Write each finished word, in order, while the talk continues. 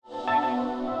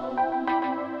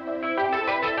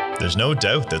There's no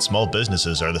doubt that small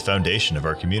businesses are the foundation of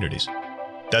our communities.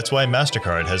 That's why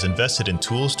MasterCard has invested in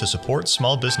tools to support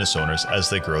small business owners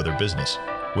as they grow their business.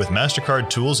 With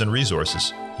MasterCard tools and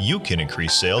resources, you can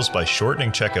increase sales by shortening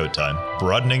checkout time,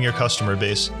 broadening your customer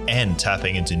base, and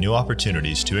tapping into new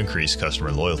opportunities to increase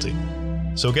customer loyalty.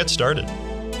 So get started.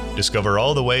 Discover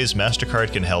all the ways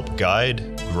MasterCard can help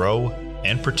guide, grow,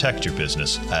 and protect your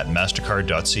business at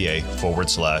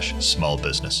mastercard.ca/small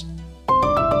business.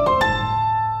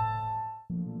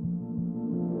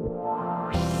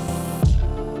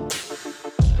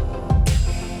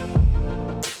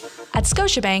 At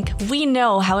Scotiabank, we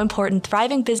know how important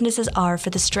thriving businesses are for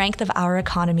the strength of our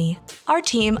economy. Our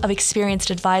team of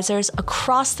experienced advisors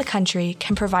across the country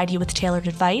can provide you with tailored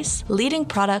advice, leading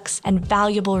products, and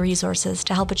valuable resources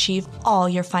to help achieve all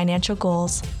your financial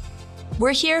goals.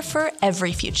 We're here for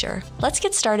every future. Let's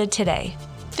get started today.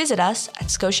 Visit us at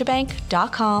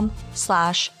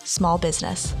scotiabank.com/small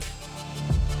business.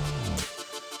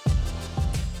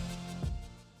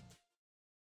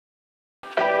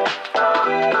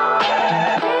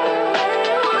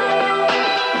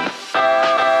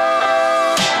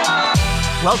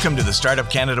 Welcome to the Startup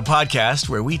Canada podcast,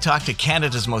 where we talk to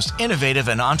Canada's most innovative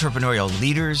and entrepreneurial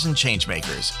leaders and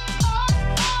changemakers.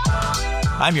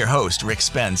 I'm your host, Rick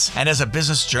Spence, and as a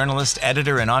business journalist,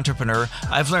 editor, and entrepreneur,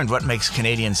 I've learned what makes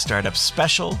Canadian startups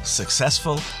special,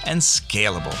 successful, and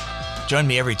scalable. Join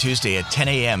me every Tuesday at 10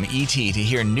 a.m. ET to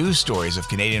hear news stories of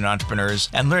Canadian entrepreneurs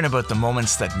and learn about the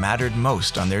moments that mattered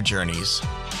most on their journeys.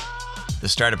 The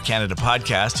Startup Canada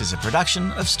podcast is a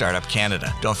production of Startup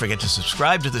Canada. Don't forget to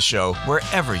subscribe to the show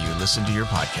wherever you listen to your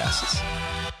podcasts.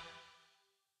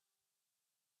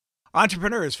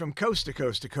 Entrepreneurs from coast to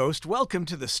coast to coast, welcome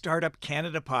to the Startup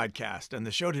Canada podcast. On the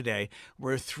show today,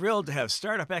 we're thrilled to have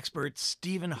startup expert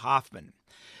Stephen Hoffman.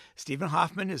 Stephen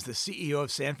Hoffman is the CEO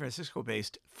of San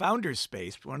Francisco-based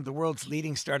Founderspace, one of the world's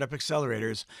leading startup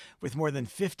accelerators with more than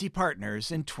 50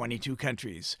 partners in 22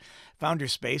 countries.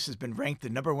 Founderspace has been ranked the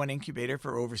 #1 incubator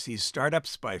for overseas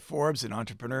startups by Forbes and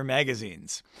Entrepreneur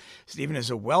magazines. Stephen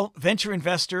is a venture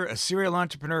investor, a serial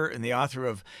entrepreneur, and the author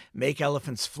of Make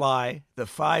Elephants Fly, The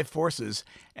 5 Forces,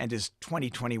 and his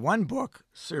 2021 book,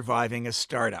 Surviving a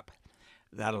Startup.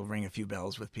 That'll ring a few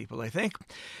bells with people, I think.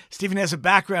 Stephen has a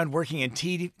background working in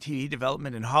TV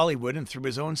development in Hollywood, and through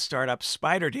his own startup,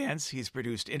 Spider Dance, he's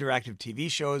produced interactive TV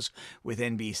shows with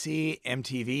NBC,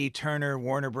 MTV, Turner,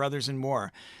 Warner Brothers, and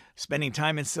more. Spending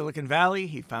time in Silicon Valley,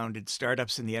 he founded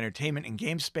startups in the entertainment and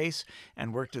game space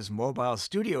and worked as mobile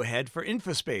studio head for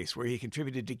InfoSpace, where he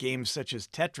contributed to games such as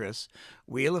Tetris,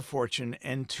 Wheel of Fortune,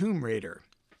 and Tomb Raider.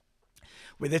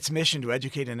 With its mission to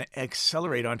educate and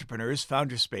accelerate entrepreneurs,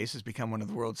 Founderspace has become one of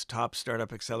the world's top startup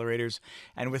accelerators.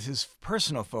 And with his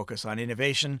personal focus on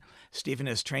innovation, Stephen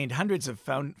has trained hundreds of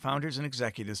founders and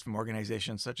executives from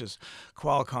organizations such as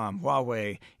Qualcomm,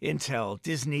 Huawei, Intel,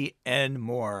 Disney, and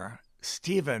more.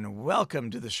 Stephen,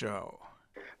 welcome to the show.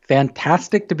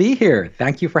 Fantastic to be here.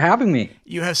 Thank you for having me.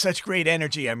 You have such great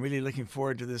energy. I'm really looking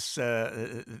forward to this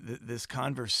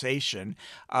conversation.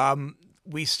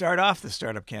 We start off the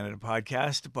Startup Canada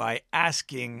podcast by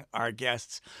asking our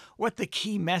guests what the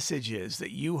key message is that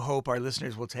you hope our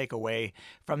listeners will take away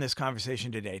from this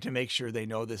conversation today to make sure they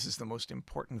know this is the most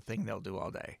important thing they'll do all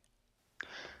day.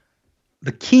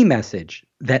 The key message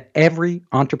that every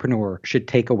entrepreneur should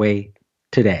take away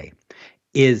today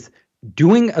is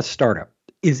doing a startup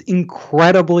is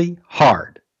incredibly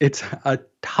hard. It's a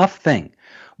tough thing,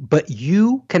 but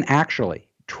you can actually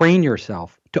train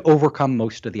yourself to overcome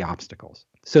most of the obstacles.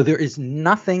 So there is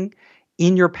nothing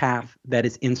in your path that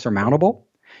is insurmountable.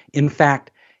 In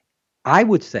fact, I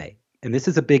would say, and this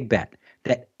is a big bet,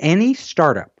 that any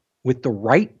startup with the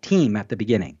right team at the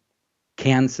beginning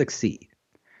can succeed.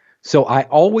 So I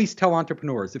always tell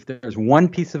entrepreneurs, if there's one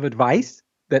piece of advice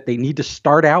that they need to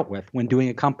start out with when doing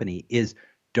a company is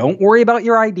don't worry about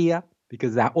your idea,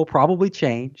 because that will probably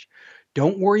change.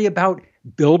 Don't worry about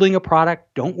building a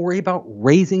product. Don't worry about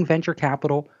raising venture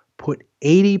capital. Put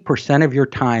 80% of your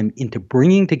time into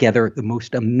bringing together the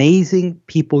most amazing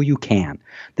people you can,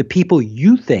 the people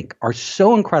you think are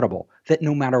so incredible that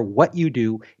no matter what you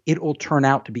do, it will turn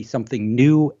out to be something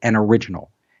new and original.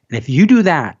 And if you do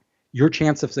that, your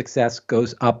chance of success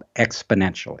goes up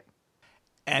exponentially.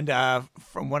 And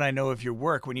from what I know of your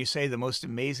work, when you say the most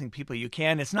amazing people you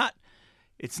can, it's not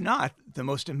the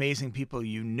most amazing people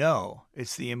you know.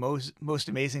 It's the most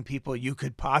amazing people you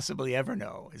could possibly ever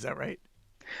know. Is that right?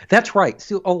 That's right.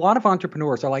 So a lot of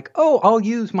entrepreneurs are like, oh, I'll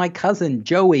use my cousin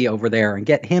Joey over there and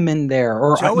get him in there.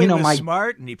 Or Joey was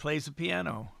smart and he plays the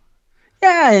piano.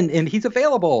 Yeah, and he's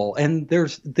available. And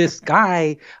there's this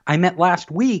guy I met last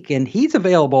week and he's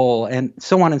available, and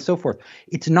so on and so forth.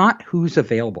 It's not who's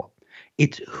available.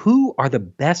 It's who are the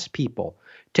best people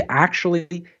to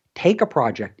actually take a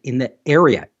project in the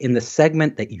area, in the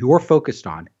segment that you're focused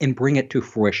on, and bring it to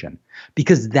fruition.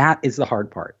 Because that is the hard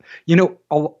part.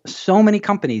 So many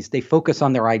companies, they focus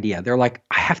on their idea. They're like,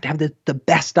 I have to have the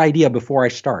best idea before I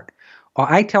start.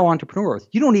 I tell entrepreneurs,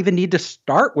 you don't even need to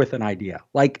start with an idea.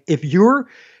 Like if you're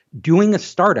doing a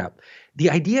startup, the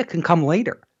idea can come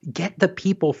later. Get the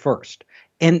people first.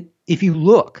 And if you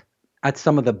look at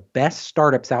some of the best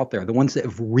startups out there, the ones that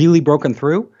have really broken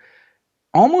through,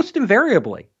 almost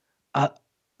invariably, uh,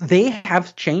 they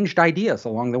have changed ideas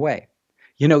along the way.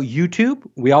 YouTube,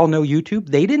 we all know YouTube.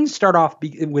 They didn't start off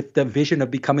with the vision of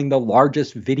becoming the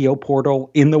largest video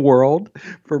portal in the world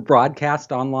for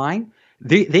broadcast online.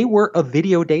 They were a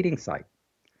video dating site.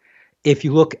 If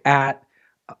you look at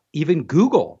even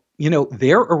Google,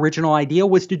 their original idea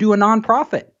was to do a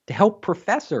nonprofit to help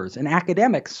professors and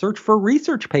academics search for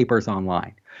research papers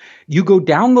online. You go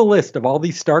down the list of all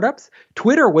these startups,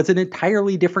 Twitter was an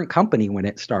entirely different company when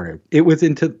it started. It was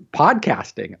into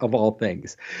podcasting, of all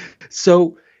things.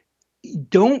 So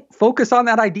don't focus on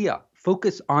that idea.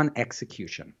 Focus on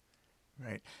execution.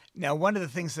 Right. Now, one of the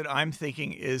things that I'm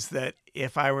thinking is that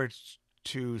if I were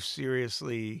to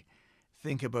seriously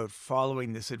think about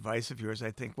following this advice of yours, I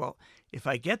think, well, if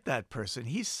I get that person,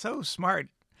 he's so smart,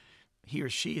 he or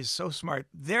she is so smart,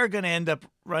 they're going to end up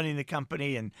running the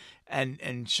company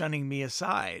and shunning me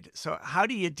aside. So how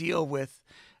do you deal with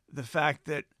the fact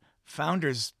that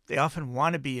founders, they often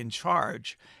want to be in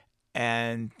charge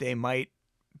and they might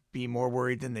be more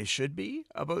worried than they should be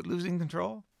about losing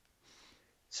control?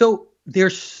 So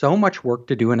there's so much work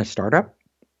to do in a startup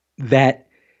that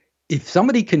if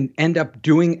somebody can end up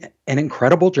doing an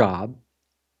incredible job,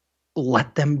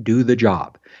 let them do the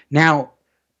job. Now,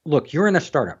 look, you're in a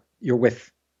startup. You're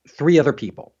with 3 other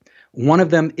people. One of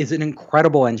them is an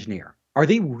incredible engineer. Are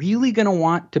they really going to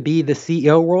want to be the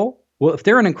CEO role? Well, if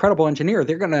they're an incredible engineer,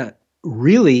 they're going to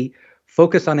really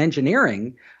focus on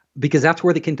engineering because that's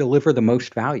where they can deliver the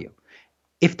most value.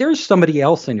 If there's somebody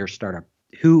else in your startup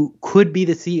who could be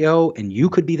the CEO and you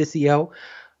could be the CEO,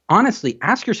 honestly,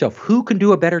 ask yourself who can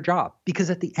do a better job, because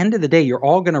at the end of the day, you're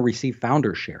all going to receive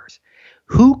founder shares.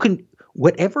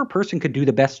 Whatever person could do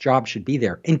the best job should be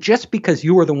there. And just because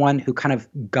you were the one who kind of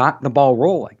got the ball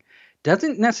rolling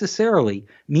doesn't necessarily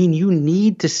mean you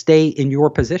need to stay in your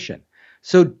position.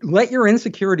 So let your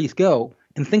insecurities go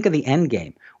and think of the end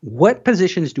game. What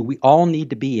positions do we all need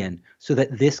to be in so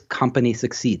that this company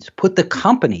succeeds? Put the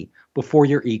company before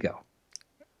your ego.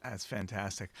 That's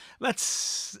fantastic.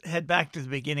 Let's head back to the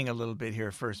beginning a little bit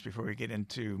here first before we get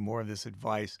into more of this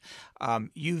advice.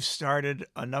 You've started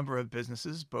a number of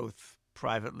businesses, both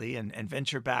privately and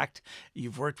venture-backed.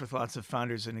 You've worked with lots of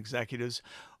founders and executives.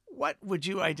 What would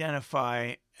you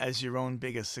identify as your own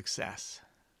biggest success?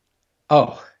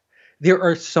 Oh, there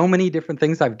are so many different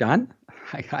things I've done.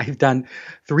 I've done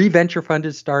 3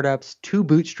 venture-funded startups, 2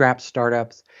 bootstrap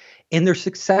startups, and their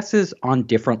successes on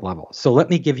different levels. So let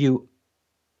me give you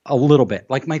a little bit.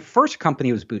 Like my first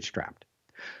company was bootstrapped.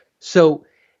 So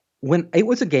when it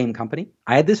was a game company,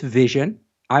 I had this vision.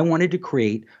 I wanted to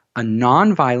create a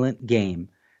non-violent game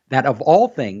that, of all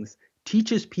things,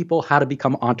 teaches people how to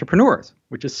become entrepreneurs,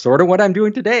 which is sort of what I'm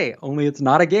doing today, only it's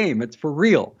not a game, it's for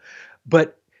real.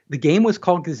 But the game was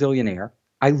called Gazillionaire.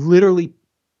 I literally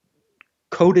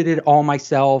coded it all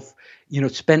myself,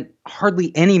 spent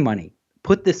hardly any money,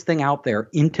 put this thing out there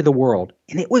into the world,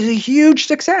 and it was a huge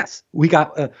success. We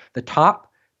got the top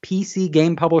PC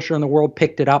game publisher in the world,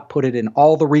 picked it up, put it in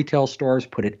all the retail stores,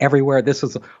 put it everywhere. This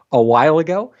was a while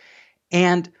ago.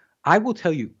 And I will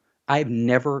tell you, I've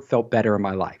never felt better in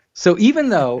my life. So even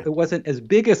though it wasn't as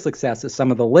big a success as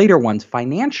some of the later ones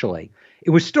financially,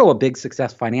 it was still a big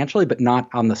success financially, but not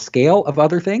on the scale of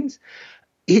other things.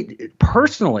 It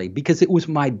personally, because it was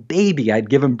my baby, I'd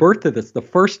given birth to this the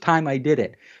first time I did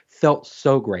it, felt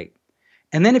so great.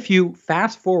 And then if you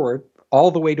fast forward all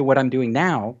the way to what I'm doing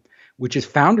now, which is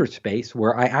Founder Space,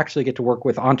 where I actually get to work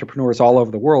with entrepreneurs all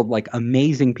over the world, like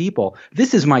amazing people,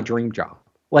 this is my dream job.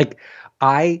 Like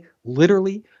I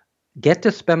literally get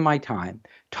to spend my time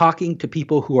talking to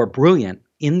people who are brilliant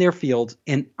in their fields,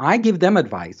 and I give them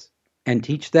advice and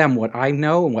teach them what I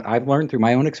know and what I've learned through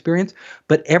my own experience.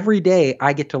 But every day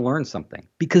I get to learn something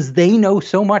because they know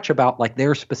so much about like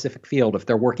their specific field. If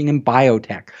they're working in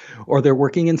biotech or they're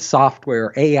working in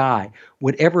software, AI,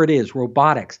 whatever it is,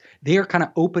 robotics, they're kind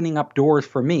of opening up doors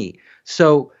for me.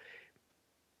 So,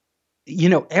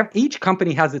 each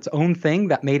company has its own thing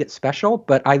that made it special,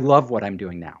 but I love what I'm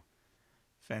doing now.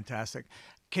 Fantastic.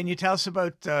 Can you tell us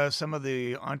about some of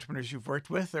the entrepreneurs you've worked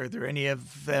with? Are there any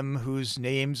of them whose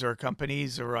names or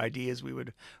companies or ideas we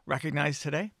would recognize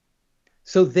today?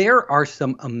 So there are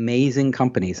some amazing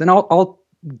companies, and I'll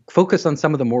focus on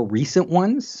some of the more recent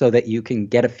ones so that you can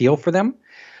get a feel for them.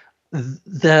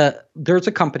 There's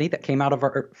a company that came out of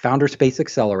our Founder Space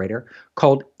Accelerator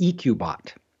called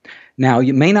EQBot. Now,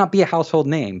 you may not be a household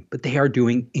name, but they are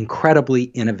doing incredibly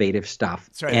innovative stuff.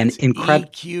 Sorry, and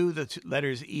EQ, the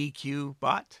letters EQ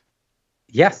bot?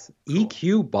 Yes, cool.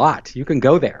 EQBot. You can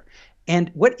go there. And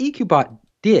what EQBot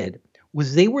did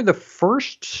was they were the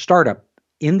first startup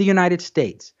in the United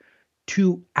States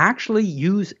to actually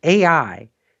use AI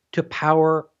to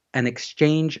power an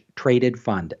exchange-traded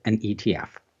fund, an ETF.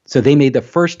 So they made the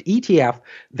first ETF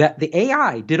that the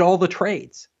AI did all the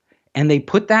trades, and they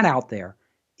put that out there.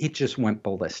 It just went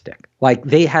ballistic. Like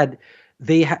they had,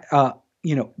 Bloomberg,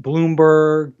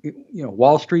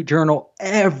 Wall Street Journal,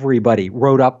 everybody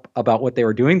wrote up about what they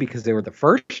were doing because they were the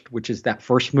first, which is that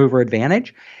first mover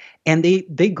advantage. And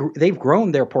they've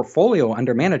grown their portfolio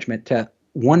under management to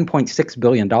 $1.6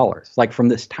 billion, like from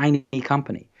this tiny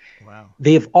company. Wow.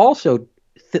 They've also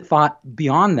thought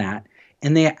beyond that,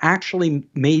 and they actually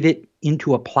made it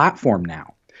into a platform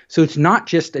now. So it's not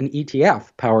just an ETF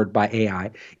powered by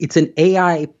AI. It's an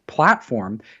AI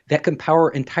platform that can power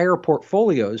entire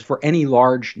portfolios for any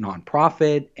large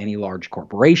nonprofit, any large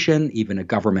corporation, even a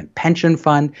government pension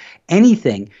fund.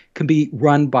 Anything can be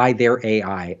run by their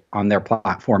AI on their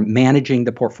platform, managing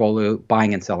the portfolio,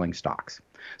 buying and selling stocks.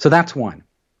 So that's one.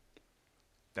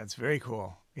 That's very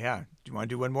cool. Yeah. Do you want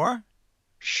to do one more?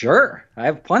 Sure. I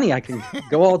have plenty. I can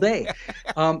go all day.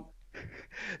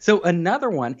 So another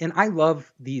one, and I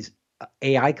love these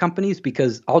AI companies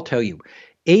because I'll tell you,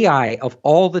 AI, of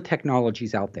all the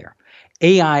technologies out there,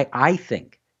 AI, I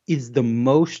think, is the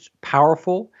most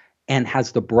powerful and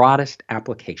has the broadest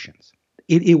applications.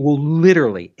 It will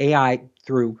literally, AI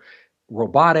through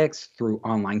robotics, through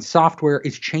online software,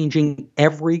 is changing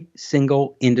every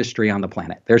single industry on the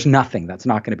planet. There's nothing that's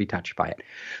not going to be touched by it.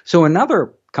 So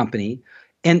another company,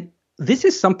 and this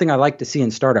is something I like to see in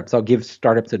startups. I'll give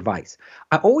startups advice.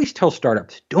 I always tell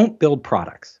startups, don't build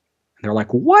products. And they're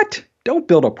like, what? Don't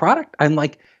build a product? I'm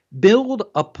like, build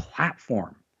a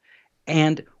platform.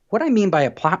 And what I mean by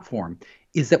a platform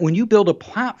is that when you build a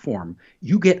platform,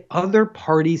 you get other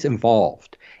parties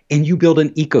involved and you build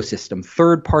an ecosystem,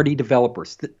 third-party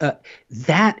developers.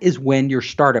 That is when your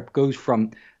startup goes from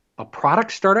a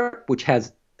product startup, which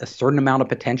has a certain amount of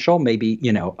potential, maybe,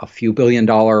 a few $billion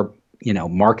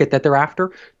market that they're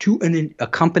after, to a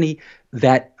company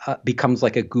that becomes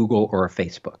like a Google or a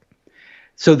Facebook.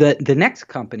 So the next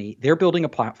company, they're building a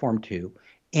platform too,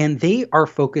 and they are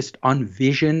focused on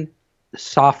vision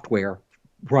software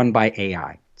run by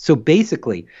AI. So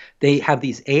basically, they have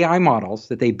these AI models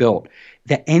that they built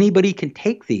that anybody can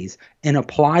take these and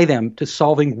apply them to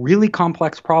solving really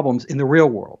complex problems in the real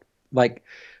world, like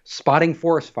spotting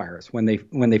forest fires when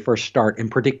they first start and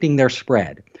predicting their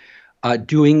spread.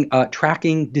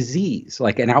 Tracking disease,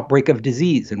 like an outbreak of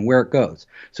disease and where it goes.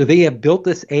 So they have built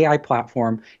this AI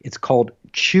platform. It's called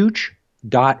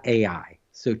Chooch.ai.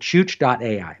 So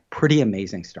Chooch.ai, pretty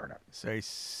amazing startup. Sorry,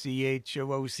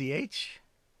 CHOOCH?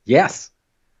 Yes.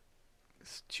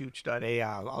 Chooch.ai.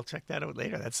 I'll check that out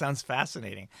later. That sounds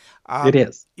fascinating. It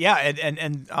is. Yeah,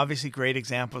 and obviously great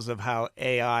examples of how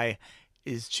AI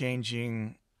is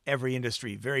changing every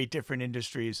industry, very different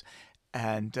industries,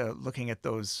 and looking at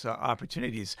those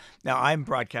opportunities. Now, I'm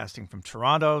broadcasting from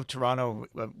Toronto. Toronto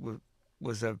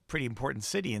was a pretty important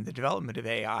city in the development of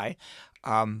AI.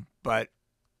 But,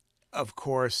 of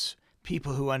course,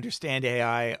 people who understand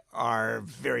AI are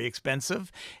very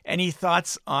expensive. Any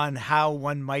thoughts on how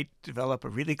one might develop a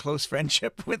really close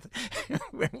friendship with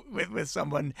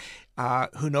someone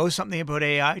who knows something about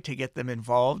AI to get them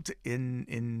involved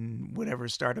in whatever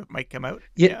startup might come out?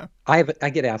 Yeah. I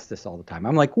get asked this all the time.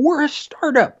 I'm like, we're a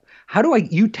startup. How do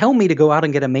you tell me to go out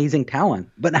and get amazing talent,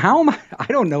 but how am I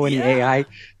don't know any AI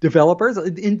developers.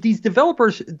 And these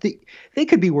developers, they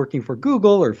could be working for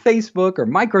Google or Facebook or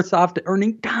Microsoft,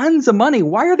 earning tons of money.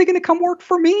 Why are they going to come work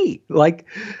for me? Like,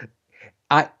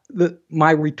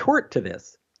 my retort to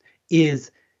this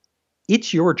is,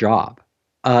 it's your job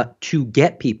to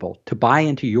get people to buy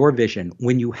into your vision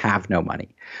when you have no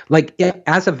money. Like,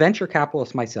 as a venture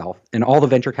capitalist myself and all the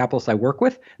venture capitalists I work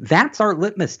with, that's our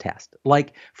litmus test.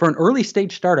 Like, for an early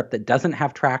stage startup that doesn't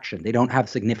have traction, they don't have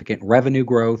significant revenue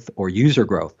growth or user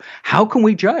growth, how can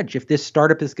we judge if this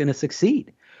startup is going to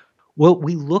succeed? Well,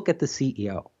 we look at the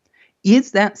CEO.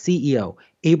 Is that CEO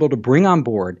able to bring on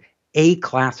board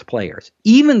A-class players,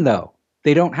 even though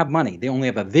They don't have money. They only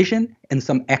have a vision and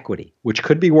some equity, which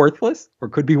could be worthless or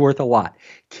could be worth a lot.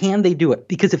 Can they do it?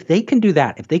 Because if they can do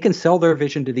that, if they can sell their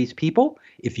vision to these people,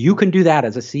 if you can do that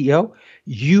as a CEO,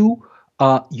 you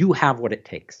have what it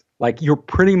takes. Like you're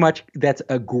pretty much, that's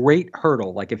a great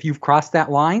hurdle. Like if you've crossed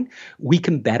that line, we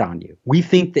can bet on you. We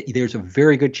think that there's a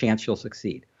very good chance you'll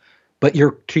succeed. But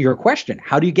to your question,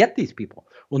 how do you get these people?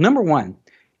 Well, number one,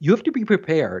 you have to be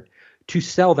prepared to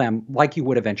sell them like you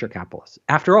would a venture capitalist.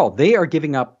 After all, they are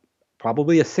giving up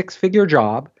probably a 6-figure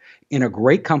job in a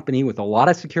great company with a lot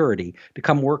of security to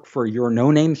come work for your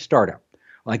no-name startup.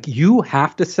 Like you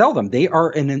have to sell them.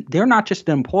 They're not just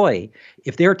an employee.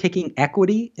 If they're taking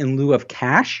equity in lieu of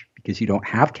cash because you don't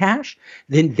have cash,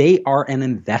 then they are an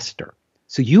investor.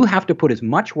 So you have to put as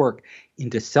much work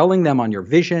into selling them on your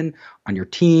vision, on your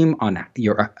team, on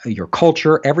your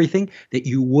culture, everything that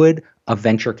you would a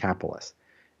venture capitalist.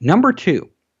 Number two,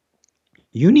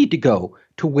 you need to go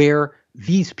to where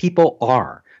these people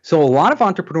are. So a lot of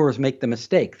entrepreneurs make the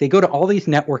mistake. They go to all these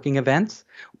networking events,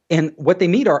 and what they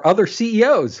meet are other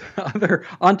CEOs, other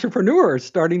entrepreneurs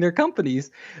starting their companies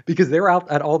because they're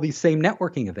out at all these same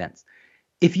networking events.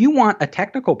 If you want a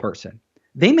technical person,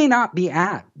 they may not be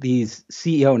at these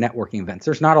CEO networking events.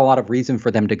 There's not a lot of reason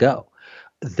for them to go.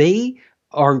 They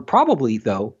are probably,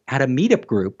 though, at a meetup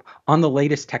group on the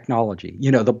latest technology,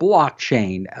 the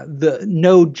blockchain, the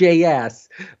Node.js,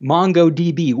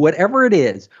 MongoDB, whatever it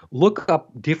is. Look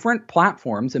up different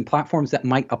platforms and platforms that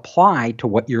might apply to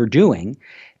what you're doing,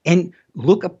 and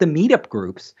look up the meetup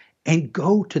groups and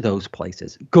go to those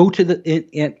places.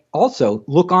 And also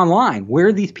look online. Where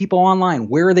are these people online?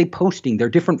 Where are they posting their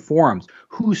different forums?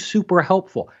 Who's super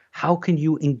helpful? How can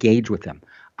you engage with them?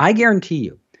 I guarantee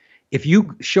you, if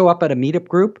you show up at a meetup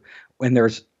group when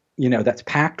there's, that's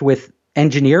packed with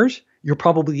engineers, you're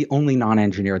probably the only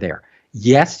non-engineer there.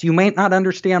 Yes, you may not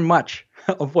understand much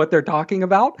of what they're talking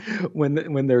about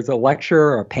when there's a lecture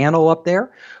or a panel up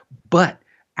there, but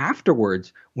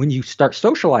afterwards, when you start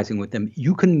socializing with them,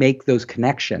 you can make those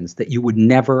connections that you would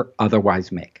never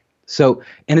otherwise make. So,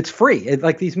 and it's free.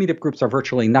 Like these meetup groups are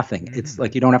virtually nothing. It's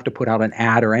like you don't have to put out an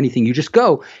ad or anything. You just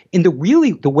go. And the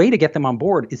way to get them on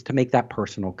board is to make that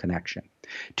personal connection,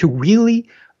 to really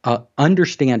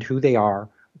understand who they are,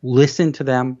 listen to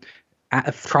them,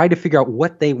 try to figure out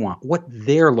what they want, what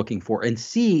they're looking for, and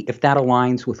see if that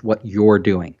aligns with what you're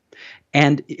doing.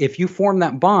 And if you form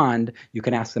that bond, you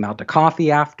can ask them out to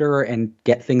coffee after and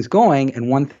get things going. And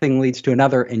one thing leads to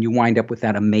another, and you wind up with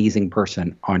that amazing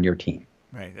person on your team.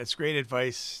 Right. That's great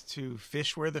advice, to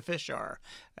fish where the fish are.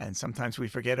 And sometimes we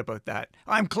forget about that.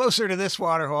 I'm closer to this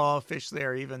water hole, I'll fish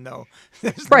there, even though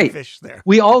there's no fish there.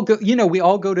 We all go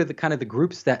to the kind of the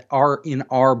groups that are in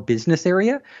our business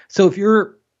area. So if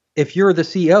you're the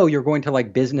CEO, you're going to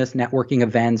like business networking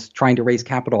events, trying to raise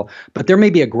capital, but there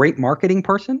may be a great marketing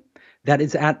person that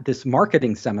is at this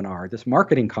marketing seminar, this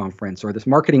marketing conference, or this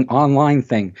marketing online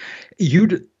thing.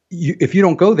 If you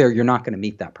don't go there, you're not going to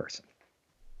meet that person.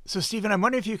 So, Stephen, I'm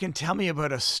wondering if you can tell me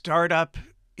about a startup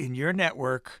in your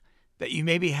network that you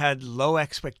maybe had low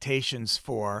expectations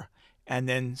for and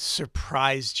then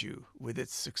surprised you with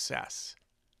its success.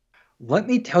 Let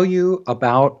me tell you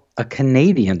about a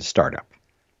Canadian startup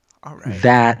All right.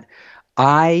 that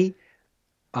I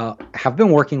have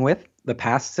been working with the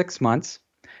past 6 months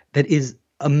that is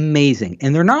amazing.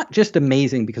 And they're not just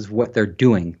amazing because of what they're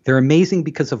doing. They're amazing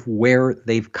because of where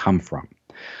they've come from.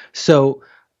 So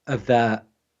the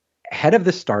head of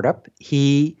the startup,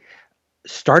 he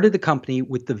started the company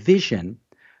with the vision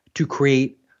to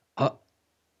create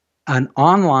an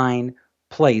online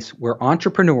place where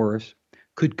entrepreneurs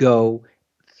could go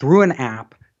through an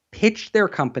app, pitch their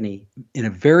company in a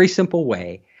very simple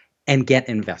way, and get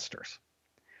investors.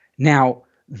 Now,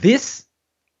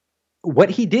 what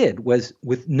he did was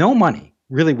with no money,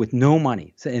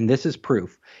 and this is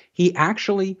proof, he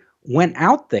actually went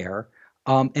out there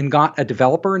and got a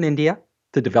developer in India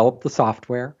to develop the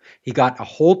software. He got a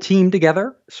whole team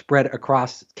together, spread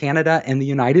across Canada and the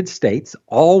United States,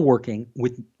 all working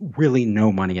with really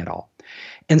no money at all.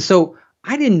 And so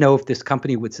I didn't know if this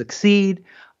company would succeed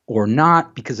or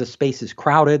not because the space is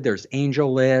crowded. There's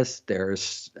AngelList,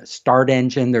 there's Start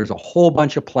Engine, there's a whole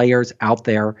bunch of players out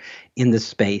there in this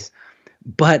space.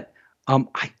 But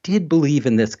I did believe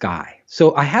in this guy.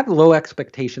 So I had low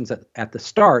expectations at the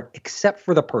start, except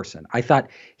for the person. I thought,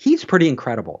 he's pretty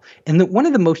incredible. And one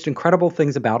of the most incredible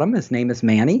things about him, his name is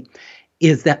Manny,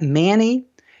 is that Manny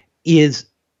is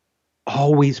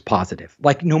always positive.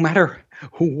 Like no matter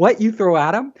what you throw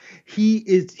at him, he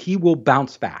will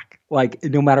bounce back. Like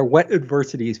no matter what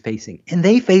adversity he's facing. And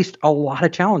they faced a lot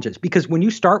of challenges because when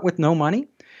you start with no money,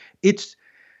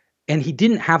 and he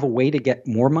didn't have a way to get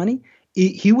more money,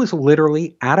 he was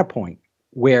literally at a point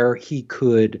where he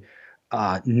could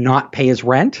not pay his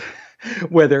rent,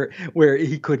 where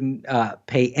he couldn't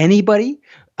pay anybody.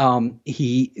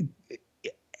 He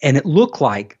and it looked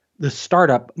like the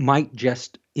startup might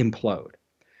just implode.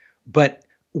 But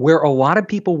where a lot of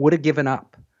people would have given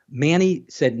up, Manny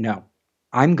said, no,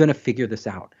 I'm going to figure this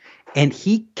out. And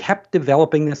he kept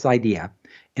developing this idea,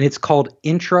 and it's called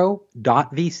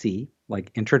intro.vc,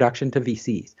 like introduction to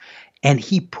VCs. And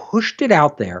he pushed it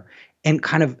out there and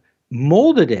kind of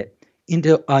molded it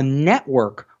into a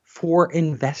network for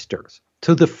investors.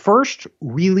 So the first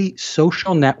really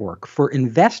social network for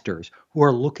investors who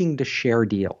are looking to share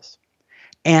deals.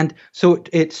 And so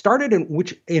it started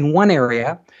in one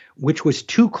area, which was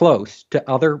too close to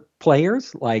other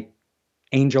players like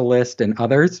AngelList and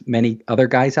others, many other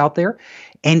guys out there.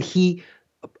 And he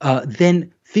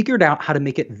then figured out how to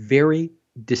make it very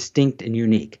distinct and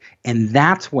unique. And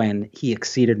that's when he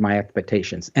exceeded my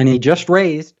expectations. And he just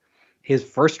raised his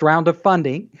first round of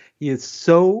funding. He is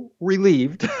so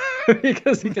relieved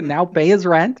because he can now pay his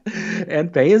rent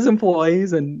and pay his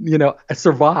employees and,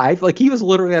 survive. Like, he was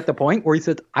literally at the point where he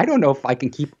said, I don't know if I can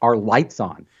keep our lights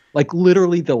on, like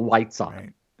literally the lights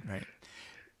on. Right.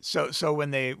 So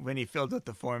when he filled out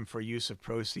the form for use of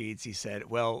proceeds, he said,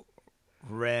 well,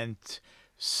 rent,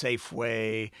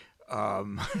 Safeway.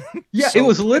 Yeah, it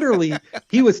was literally,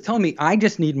 he was telling me, I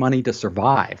just need money to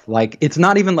survive. Like, it's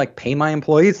not even like pay my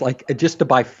employees, like just to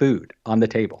buy food on the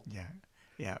table.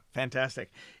 Yeah.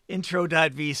 Fantastic.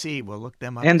 Intro.vc. We'll look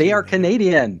them up. And they are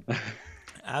Canadian.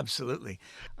 Absolutely.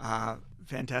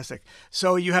 Fantastic.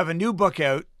 So you have a new book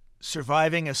out,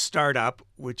 Surviving a Startup,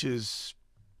 which is,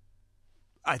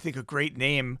 I think, a great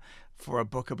name for a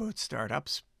book about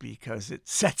startups because it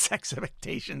sets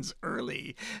expectations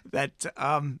early that,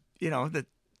 that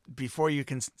before you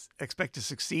can expect to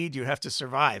succeed, you have to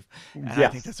survive. And yes. I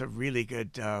think that's a really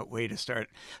good way to start.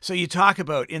 So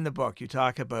in the book, you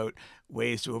talk about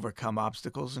ways to overcome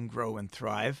obstacles and grow and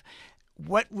thrive.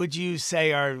 What would you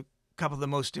say are a couple of the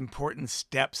most important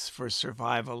steps for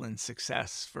survival and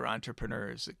success for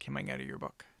entrepreneurs coming out of your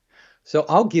book? So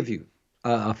I'll give you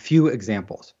a few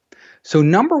examples. So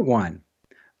number one,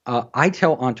 I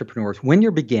tell entrepreneurs, when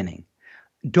you're beginning,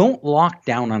 don't lock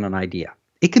down on an idea.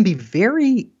 It can be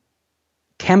very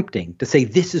tempting to say,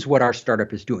 this is what our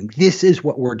startup is doing. This is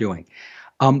what we're doing.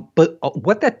 But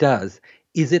what that does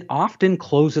is it often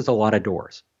closes a lot of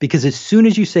doors, because as soon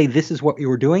as you say, this is what you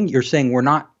were doing, you're saying, we're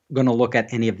not going to look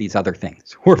at any of these other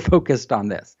things. We're focused on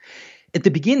this. At the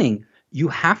beginning, you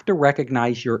have to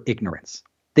recognize your ignorance,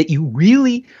 that you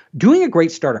really, doing a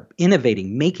great startup,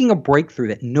 innovating, making a breakthrough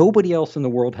that nobody else in the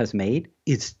world has made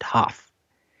is tough.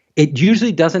 It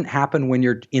usually doesn't happen when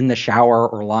you're in the shower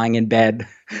or lying in bed.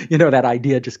 That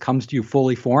idea just comes to you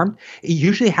fully formed. It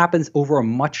usually happens over a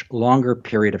much longer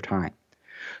period of time.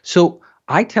 So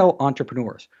I tell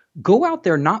entrepreneurs, go out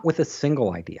there not with a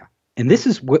single idea. And this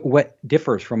is what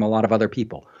differs from a lot of other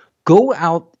people. Go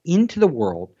out into the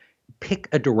world, pick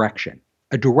a direction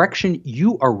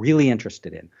you are really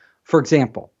interested in. For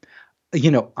example,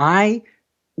 I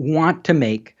want to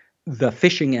make the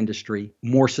fishing industry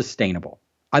more sustainable.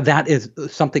 That is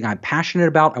something I'm passionate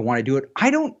about. I want to do it.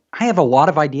 I have a lot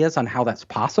of ideas on how that's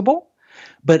possible,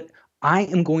 but I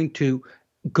am going to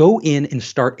go in and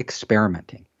start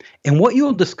experimenting. And what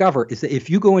you'll discover is that if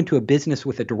you go into a business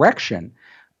with a direction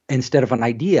instead of an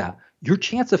idea, your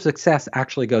chance of success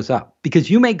actually goes up, because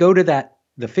you may go to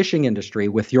the fishing industry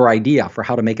with your idea for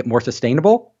how to make it more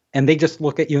sustainable, and they just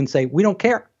look at you and say, we don't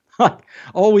care.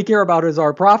 All we care about is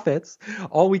our profits.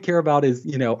 All we care about is,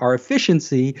 our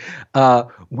efficiency.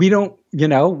 We don't,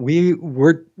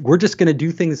 we're just going to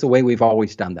do things the way we've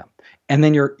always done them. And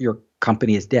then your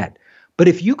company is dead. But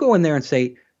if you go in there and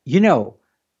say,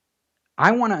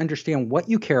 I want to understand what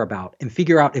you care about and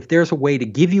figure out if there's a way to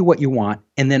give you what you want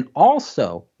and then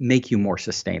also make you more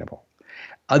sustainable.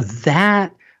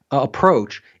 That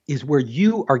approach is where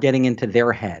you are getting into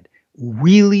their head.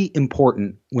 Really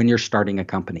important when you're starting a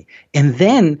company. And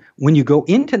then when you go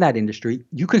into that industry,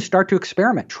 you can start to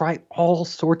experiment, try all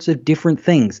sorts of different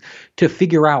things to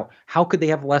figure out how could they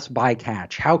have less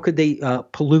bycatch? How could they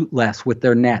pollute less with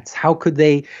their nets? How could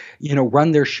they,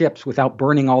 run their ships without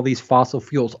burning all these fossil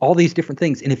fuels, all these different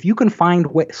things. And if you can find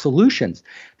solutions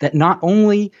that not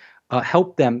only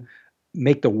help them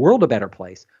make the world a better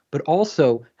place, but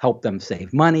also help them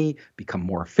save money, become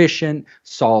more efficient,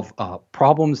 solve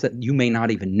problems that you may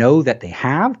not even know that they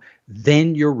have,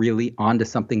 then you're really onto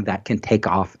something that can take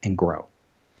off and grow.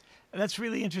 And that's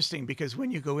really interesting, because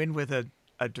when you go in with a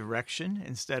direction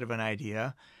instead of an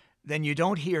idea, then you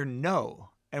don't hear no.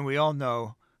 And we all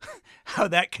know how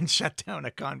that can shut down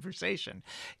a conversation.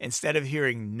 Instead of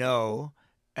hearing no,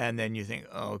 and then you think,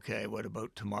 oh, okay, what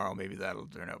about tomorrow? Maybe that'll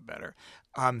turn out better.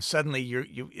 Suddenly,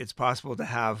 it's possible to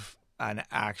have an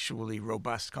actually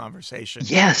robust conversation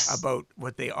Yes. about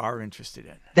what they are interested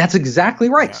in. That's exactly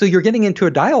right. Yeah. So you're getting into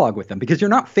a dialogue with them because you're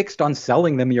not fixed on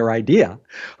selling them your idea.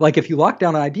 Like if you lock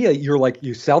down an idea, you're like,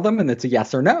 you sell them and it's a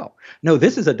yes or no. No,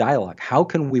 this is a dialogue. How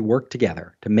can we work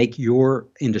together to make your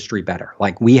industry better?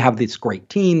 Like we have this great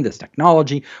team, this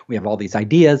technology, we have all these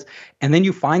ideas. And then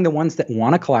you find the ones that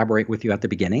want to collaborate with you at the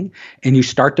beginning and you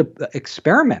start to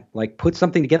experiment, like put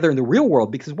something together in the real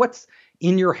world, because what's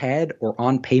in your head or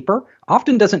on paper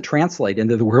often doesn't translate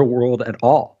into the real world at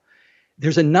all.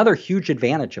 There's another huge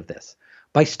advantage of this.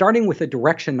 By starting with a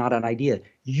direction, not an idea,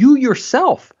 you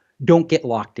yourself don't get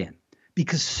locked in,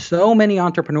 because so many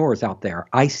entrepreneurs out there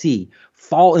I see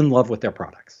fall in love with their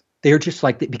products. They're just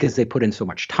like, because they put in so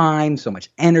much time, so much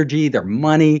energy, their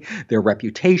money, their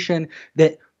reputation,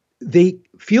 that they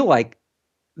feel like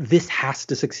this has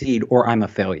to succeed or I'm a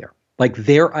failure. Like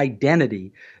their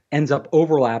identity ends up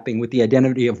overlapping with the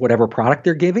identity of whatever product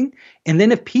they're giving. And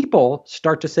then if people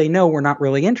start to say, no, we're not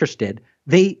really interested,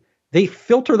 they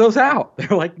filter those out.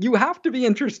 They're like, you have to be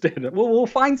interested. We'll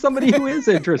find somebody who is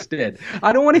interested.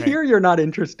 I don't want to hear you're not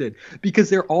interested, because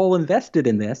they're all invested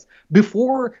in this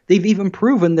before they've even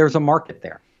proven there's a market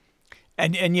there.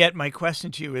 And yet my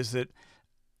question to you is that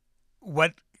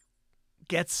what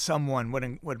gets someone,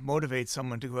 what motivates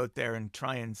someone to go out there and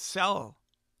try and sell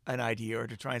an idea or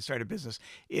to try and start a business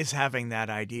is having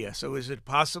that idea. So is it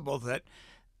possible that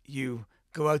you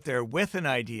go out there with an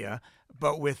idea,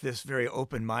 but with this very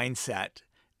open mindset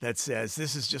that says,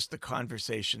 this is just the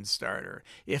conversation starter.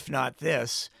 If not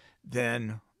this,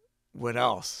 then what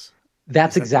else?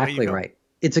 That's exactly right.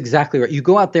 It's exactly right. You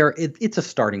go out there, it's a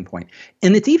starting point.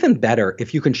 And it's even better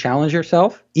if you can challenge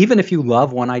yourself, even if you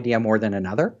love one idea more than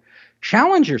another.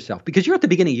 Challenge yourself, because you're at the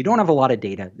beginning. You don't have a lot of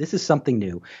data. This is something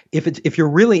new. If you're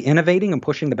really innovating and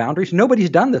pushing the boundaries,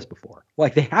 nobody's done this before.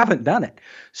 Like they haven't done it.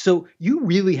 So you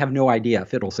really have no idea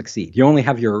if it'll succeed. You only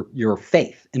have your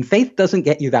faith, and faith doesn't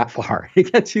get you that far.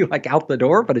 It gets you like out the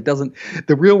door, but it doesn't.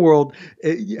 The real world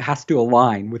has to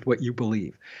align with what you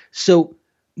believe. So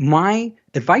my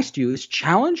advice to you is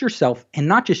challenge yourself, and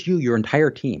not just you, your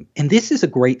entire team. And this is a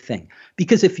great thing,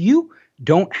 because if you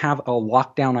don't have a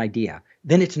lockdown idea,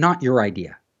 then it's not your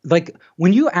idea. Like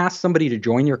when you ask somebody to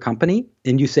join your company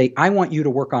and you say, I want you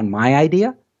to work on my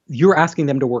idea, you're asking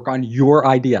them to work on your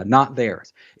idea, not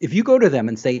theirs. If you go to them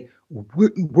and say,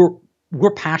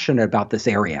 we're passionate about this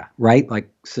area, right? Like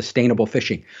sustainable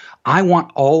fishing. I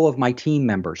want all of my team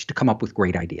members to come up with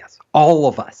great ideas, all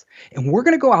of us. And we're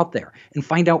going to go out there and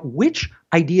find out which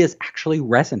ideas actually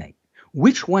resonate,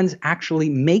 which ones actually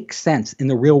make sense in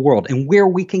the real world, and where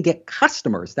we can get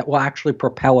customers that will actually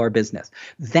propel our business.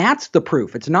 That's the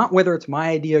proof. It's not whether it's my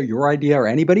idea, your idea, or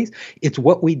anybody's. It's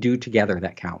what we do together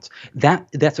that counts.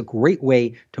 That's a great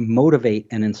way to motivate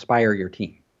and inspire your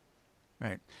team.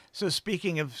 Right. So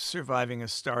speaking of surviving a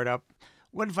startup,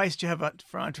 what advice do you have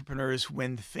for entrepreneurs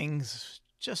when things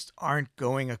just aren't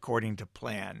going according to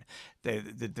plan?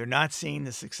 They're not seeing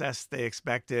the success they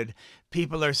expected.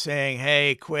 People are saying,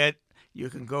 hey, quit. You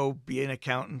can go be an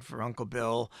accountant for Uncle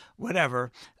Bill,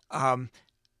 whatever.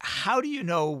 How do you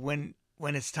know when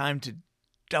it's time to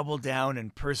double down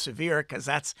and persevere, because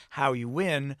that's how you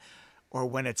win, or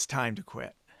when it's time to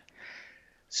quit?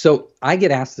 So I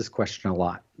get asked this question a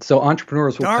lot. So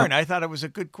entrepreneurs will I thought it was a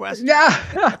good question.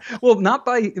 Yeah. Well, not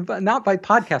by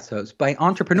podcast hosts, by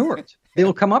entrepreneurs. They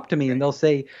will come up to me and they'll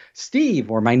say, Steve,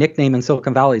 or my nickname in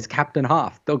Silicon Valley is Captain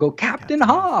Hoff. They'll go, Captain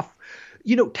Hoff.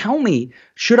 Tell me,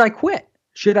 should I quit?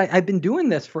 I've been doing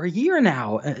this for a year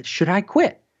now. Should I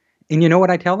quit? And you know what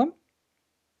I tell them?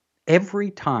 Every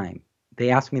time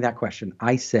they ask me that question,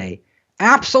 I say,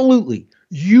 absolutely,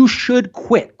 you should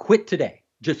quit. Quit today.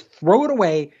 Just throw it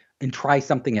away and try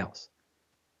something else.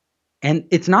 And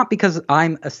it's not because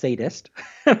I'm a sadist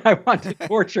and I want to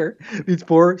torture these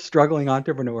poor struggling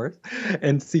entrepreneurs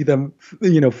and see them,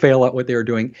 fail at what they're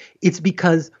doing. It's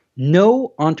because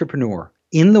no entrepreneur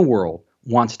in the world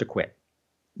wants to quit.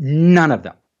 None of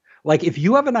them. Like if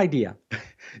you have an idea,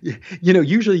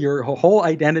 usually your whole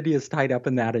identity is tied up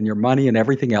in that, and your money and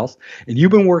everything else, and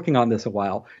you've been working on this a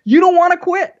while, you don't want to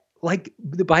quit. Like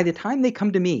by the time they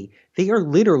come to me, they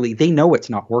know it's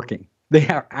not working. They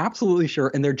are absolutely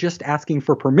sure, and they're just asking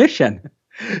for permission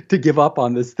to give up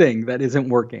on this thing that isn't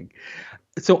working.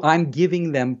 So I'm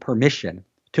giving them permission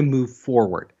to move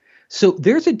forward. So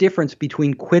there's a difference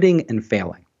between quitting and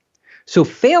failing. So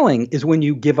failing is when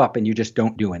you give up and you just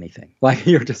don't do anything. Like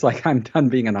you're just like, I'm done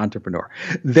being an entrepreneur.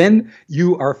 Then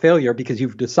you are a failure because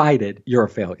you've decided you're a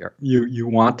failure. You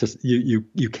want to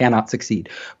you cannot succeed.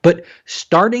 But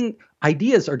starting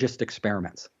ideas are just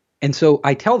experiments. And so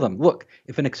I tell them, look,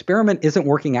 if an experiment isn't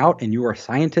working out and you are a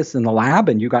scientist in the lab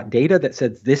and you got data that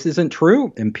says this isn't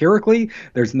true empirically,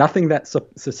 there's nothing that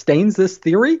sustains this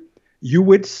theory, you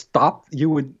would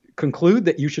conclude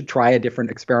that you should try a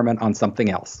different experiment on something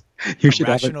else. You should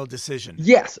rational decision.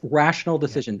 Yes, rational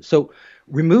decision. Yeah.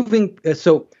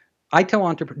 So I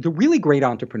tell the really great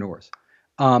entrepreneurs,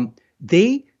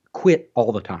 they quit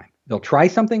all the time. They'll try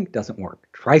something, doesn't work.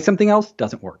 Try something else,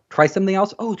 doesn't work. Try something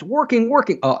else, oh, it's working.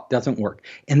 Oh, it doesn't work.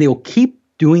 And they'll keep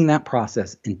doing that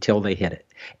process until they hit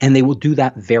it. And they will do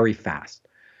that very fast.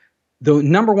 The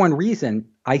number one reason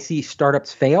I see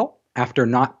startups fail after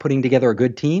not putting together a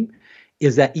good team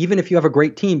is that even if you have a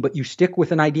great team, but you stick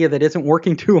with an idea that isn't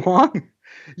working too long,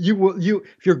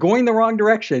 if you're going the wrong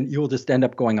direction, you will just end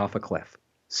up going off a cliff.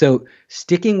 So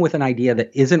sticking with an idea that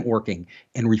isn't working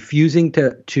and refusing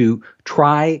to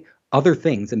try other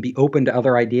things and be open to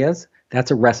other ideas,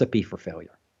 that's a recipe for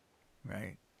failure.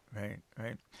 Right.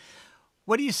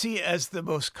 What do you see as the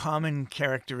most common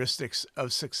characteristics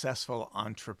of successful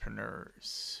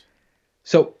entrepreneurs?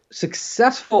 So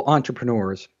successful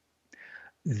entrepreneurs,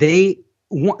 the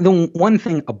one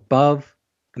thing above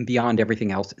and beyond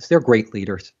everything else is they're great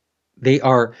leaders. They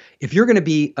are, if you're going to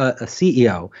be a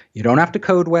CEO, you don't have to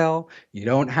code well, you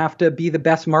don't have to be the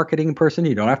best marketing person,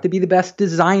 you don't have to be the best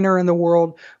designer in the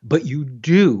world, but you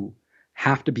do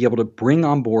have to be able to bring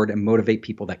on board and motivate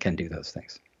people that can do those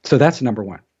things. So that's number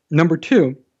one. Number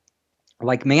two,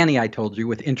 like Manny, I told you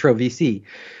with Intro VC,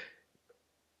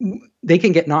 they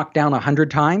can get knocked down 100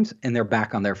 times and they're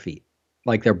back on their feet.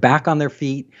 Like they're back on their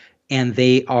feet and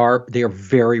they are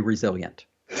very resilient.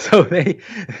 So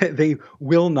they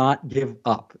will not give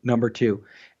up, number two.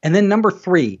 And then number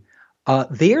three,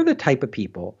 they are the type of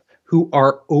people who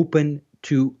are open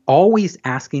to always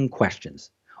asking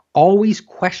questions, always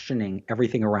questioning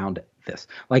everything around this.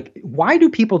 Like, why do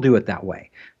people do it that way?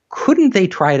 Couldn't they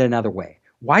try it another way?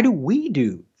 Why do we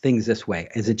do things this way?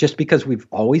 Is it just because we've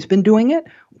always been doing it?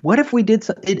 What if we did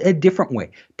it a different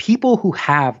way? People who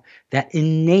have that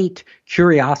innate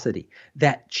curiosity,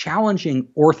 that challenging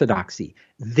orthodoxy,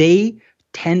 they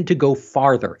tend to go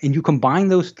farther. And you combine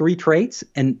those three traits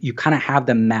and you kind of have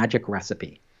the magic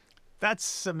recipe.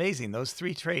 That's amazing. Those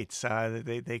three traits,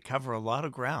 they cover a lot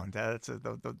of ground.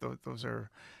 Those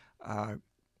are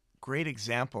great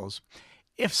examples.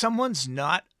 If someone's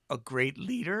not a great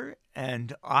leader,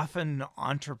 and often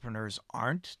entrepreneurs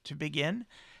aren't to begin,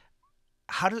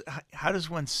 how does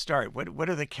one start? What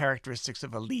are the characteristics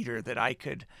of a leader that I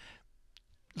could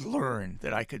learn,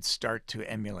 that I could start to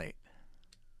emulate?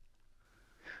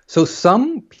 So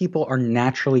some people are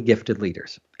naturally gifted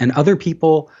leaders, and other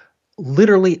people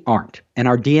literally aren't. And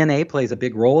our DNA plays a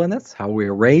big role in this. How we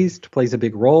are raised plays a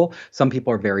big role. Some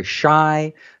people are very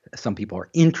shy. Some people are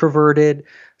introverted.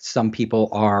 Some people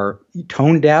are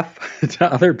tone deaf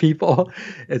to other people.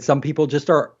 And some people just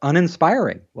are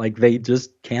uninspiring. Like they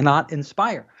just cannot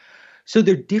inspire. So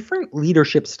there are different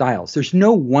leadership styles. There's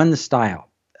no one style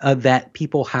that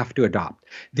people have to adopt.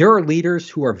 There are leaders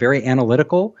who are very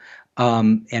analytical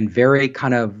and very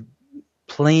kind of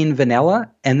plain vanilla.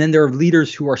 And then there are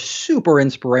leaders who are super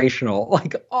inspirational,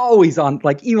 like always on,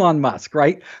 like Elon Musk,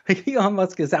 right? Like Elon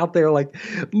Musk is out there like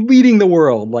leading the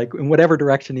world, like in whatever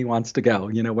direction he wants to go,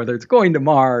 whether it's going to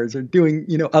Mars or doing,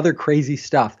 other crazy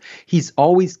stuff. He's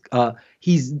always,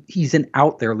 he's an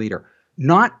out there leader.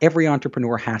 Not every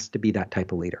entrepreneur has to be that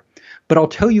type of leader, but I'll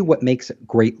tell you what makes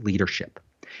great leadership.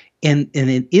 And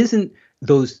it isn't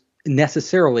those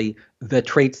necessarily the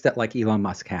traits that like Elon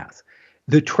Musk has.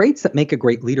 The traits that make a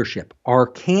great leadership are,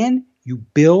 can you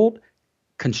build,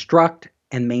 construct,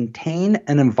 and maintain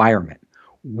an environment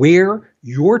where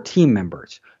your team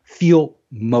members feel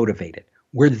motivated,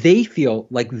 where they feel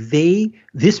like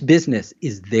this business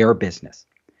is their business.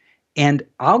 And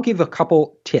I'll give a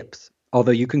couple tips,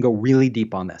 although you can go really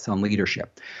deep on this, on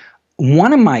leadership.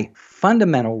 One of my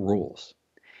fundamental rules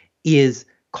is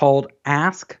called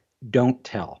ask, don't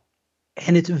tell.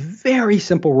 And it's a very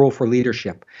simple rule for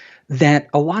leadership that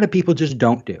a lot of people just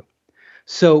don't do.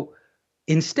 So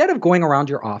instead of going around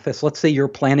your office, let's say you're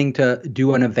planning to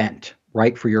do an event,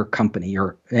 right, for your company,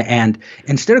 and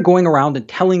instead of going around and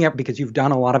telling it, because you've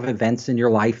done a lot of events in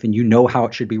your life and you know how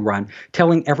it should be run,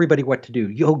 telling everybody what to do.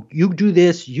 You do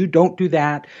this, you don't do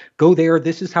that, go there,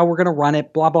 this is how we're going to run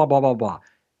it, blah, blah, blah, blah, blah.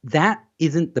 That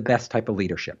isn't the best type of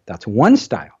leadership. That's one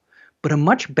style. But a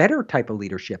much better type of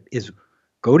leadership is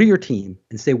go to your team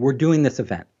and say, we're doing this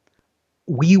event.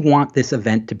 we want this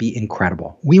event to be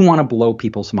incredible. We want to blow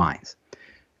people's minds.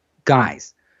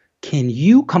 Guys, can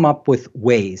you come up with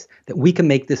ways that we can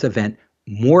make this event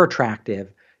more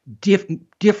attractive,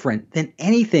 different than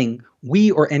anything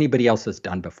we or anybody else has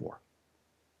done before?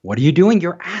 What are you doing?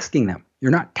 You're asking them.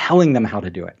 You're not telling them how to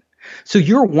do it. So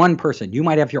you're one person. You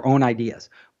might have your own ideas,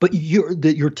 but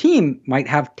your team might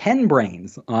have 10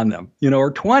 brains on them,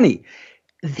 or 20.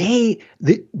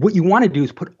 What you want to do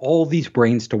is put all these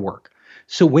brains to work.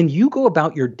 So when you go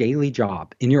about your daily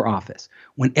job in your office,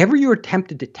 whenever you're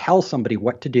tempted to tell somebody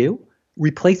what to do,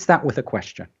 replace that with a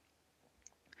question.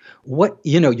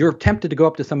 You're tempted to go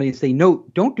up to somebody and say, no,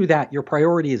 don't do that. Your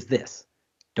priority is this.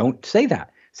 Don't say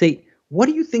that. Say, what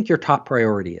do you think your top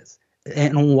priority is?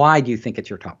 And why do you think it's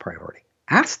your top priority?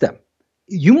 Ask them.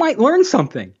 You might learn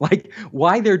something, like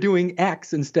why they're doing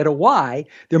X instead of Y.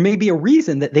 There may be a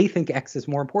reason that they think X is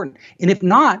more important. And if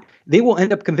not, they will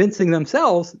end up convincing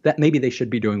themselves that maybe they should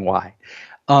be doing Y.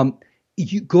 When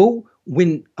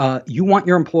you want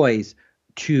your employees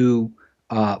to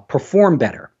perform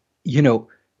better,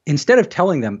 instead of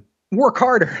telling them, work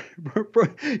harder,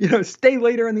 stay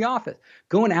later in the office,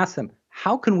 go and ask them,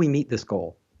 how can we meet this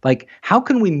goal? Like, how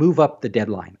can we move up the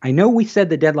deadline? I know we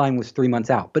said the deadline was 3 months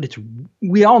out, but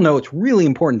we all know it's really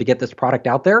important to get this product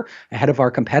out there ahead of our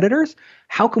competitors.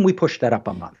 How can we push that up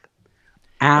a month?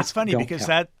 It's funny because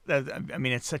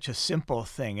it's such a simple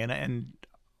thing. And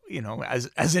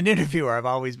as an interviewer, I've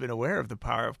always been aware of the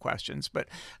power of questions, but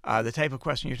the type of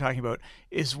question you're talking about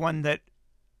is one that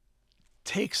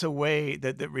takes away,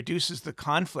 that reduces the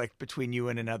conflict between you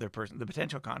and another person, the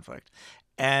potential conflict,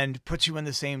 and puts you in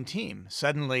the same team.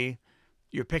 Suddenly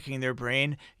you're picking their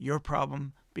brain, your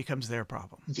problem becomes their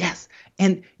problem. Yes.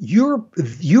 And you're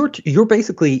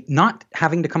basically not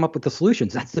having to come up with the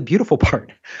solutions. That's the beautiful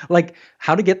part. Like,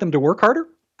 how to get them to work harder?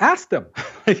 Ask them.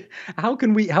 Like, how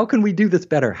can we do this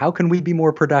better? How can we be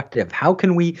more productive? How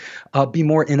can we be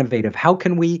more innovative? How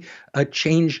can we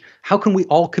change? How can we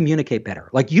all communicate better?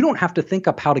 Like, you don't have to think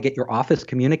up how to get your office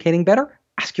communicating better.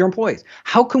 Ask your employees.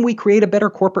 How can we create a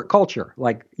better corporate culture?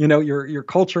 Like, your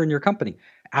culture in your company.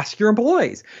 Ask your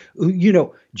employees. Do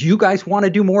you guys want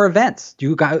to do more events? Do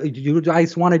you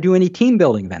guys want to do any team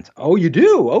building events? Oh, you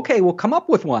do? Okay, well, come up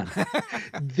with one.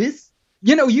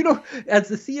 As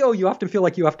the CEO, you often feel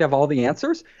like you have to have all the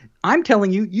answers. I'm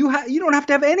telling you, you don't have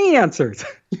to have any answers.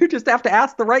 You just have to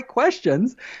ask the right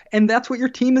questions, and that's what your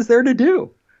team is there to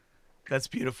do. That's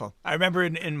beautiful. I remember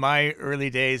in my early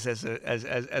days as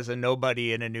a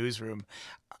nobody in a newsroom,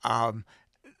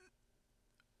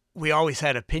 we always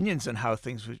had opinions on how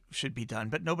things should be done,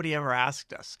 but nobody ever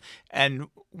asked us. And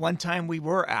one time we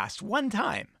were asked. One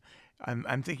time,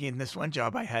 I'm thinking this one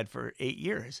job I had for 8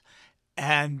 years.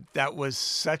 And that was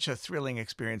such a thrilling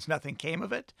experience. Nothing came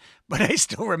of it, but I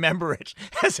still remember it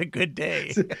as a good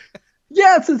day.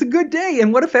 Yes, it's a good day.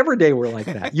 And what if every day were like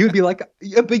that? You'd be like,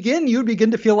 you'd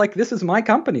begin to feel like this is my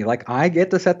company. Like, I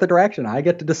get to set the direction. I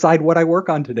get to decide what I work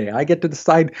on today. I get to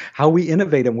decide how we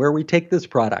innovate and where we take this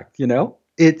product.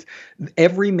 It's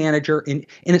every manager, and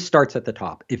it starts at the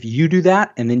top. If you do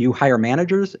that and then you hire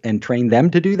managers and train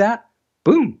them to do that,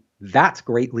 boom, that's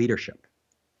great leadership.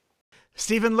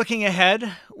 Stephen, looking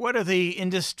ahead, what are the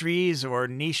industries or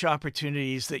niche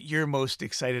opportunities that you're most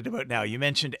excited about now? You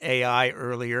mentioned AI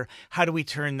earlier. How do we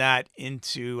turn that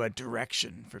into a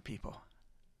direction for people?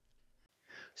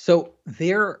 So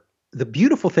the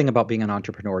beautiful thing about being an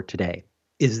entrepreneur today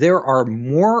is there are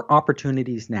more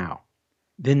opportunities now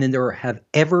than there have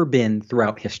ever been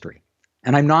throughout history.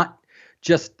 And I'm not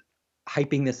just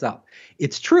hyping this up.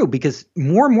 It's true because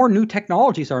more and more new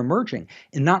technologies are emerging.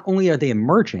 And not only are they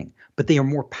emerging, but they are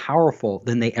more powerful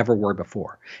than they ever were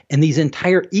before. And these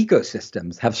entire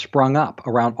ecosystems have sprung up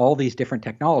around all these different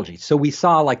technologies. So we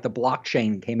saw like the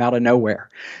blockchain came out of nowhere,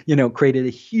 created a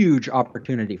huge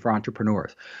opportunity for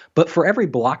entrepreneurs. But for every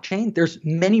blockchain, there's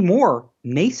many more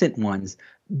nascent ones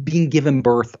being given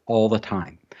birth all the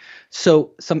time.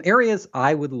 So some areas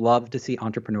I would love to see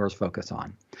entrepreneurs focus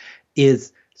on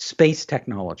is space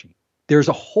technology. There's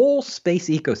a whole space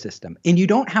ecosystem, and you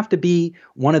don't have to be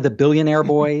one of the billionaire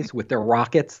boys with their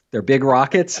rockets, their big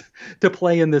rockets, to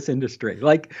play in this industry.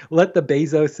 Like, let the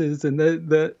Bezoses and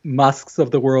the Musks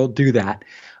of the world do that.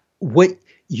 What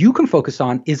you can focus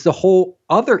on is the whole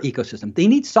other ecosystem. They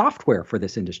need software for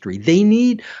this industry. They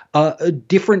need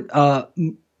different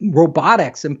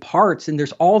robotics and parts, and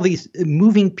there's all these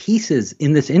moving pieces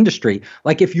in this industry.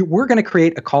 Like, if we're going to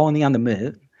create a colony on the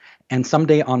moon and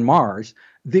someday on Mars,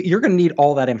 you're going to need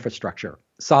all that infrastructure,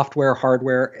 software,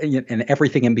 hardware, and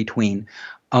everything in between.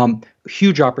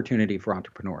 Huge opportunity for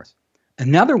entrepreneurs.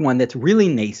 Another one that's really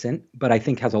nascent, but I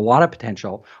think has a lot of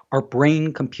potential, are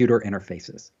brain-computer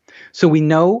interfaces. So we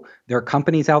know there are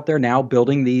companies out there now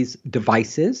building these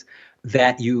devices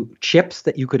chips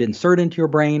that you could insert into your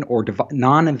brain, or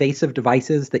non-invasive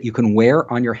devices that you can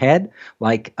wear on your head,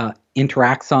 like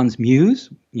Interaxon's Muse,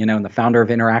 and the founder of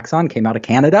Interaxon came out of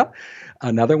Canada.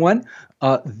 Another one.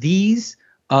 These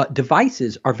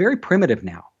devices are very primitive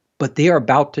now, but they are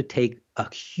about to take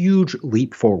a huge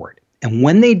leap forward. And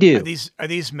when they do, are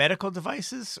these medical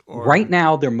devices? Or? Right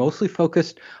now, they're mostly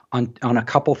focused on a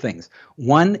couple things.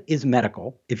 One is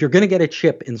medical. If you're going to get a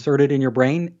chip inserted in your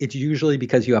brain, it's usually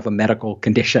because you have a medical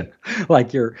condition,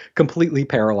 like you're completely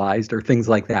paralyzed or things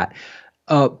like that.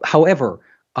 However,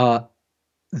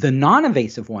 the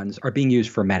non-invasive ones are being used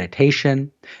for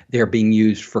meditation. They're being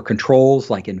used for controls,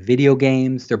 like in video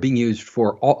games. They're being used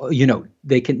for all, you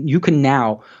can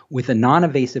now, with a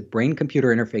non-invasive brain-computer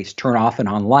interface, turn off and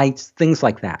on lights, things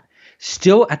like that.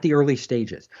 Still at the early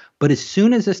stages. But as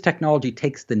soon as this technology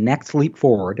takes the next leap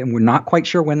forward, and we're not quite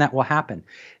sure when that will happen,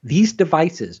 these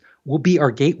devices will be our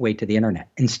gateway to the internet.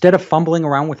 Instead of fumbling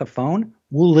around with a phone,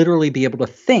 we'll literally be able to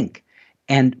think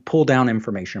and pull down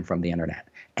information from the internet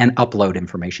and upload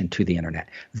information to the internet.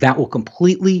 That will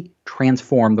completely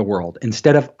transform the world.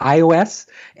 Instead of iOS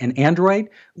and Android,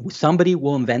 somebody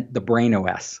will invent the Brain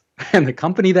OS. And the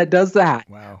company that does that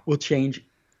will change,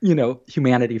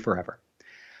 humanity forever.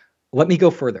 Let me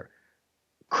go further.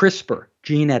 CRISPR,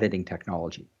 gene editing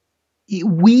technology.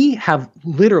 We have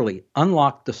literally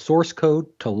unlocked the source code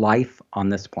to life on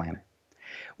this planet.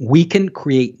 We can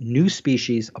create new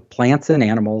species of plants and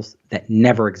animals that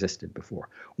never existed before.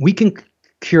 We can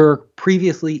cure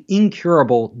previously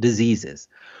incurable diseases.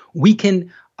 We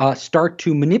can start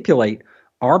to manipulate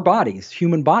our bodies,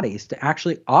 human bodies, to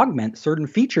actually augment certain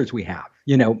features we have,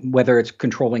 whether it's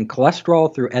controlling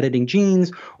cholesterol through editing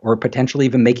genes or potentially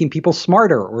even making people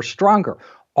smarter or stronger.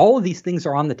 All of these things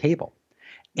are on the table.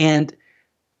 And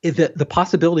the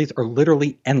possibilities are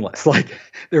literally endless. Like,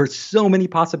 there are so many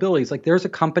possibilities. Like, there's a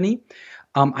company,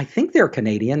 I think they're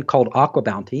Canadian, called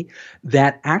AquaBounty,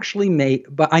 that actually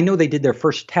but I know they did their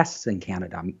first tests in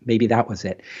Canada. Maybe that was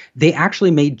it. They actually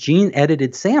made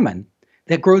gene-edited salmon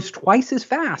that grows twice as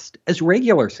fast as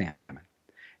regular salmon.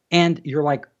 And you're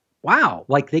like, wow,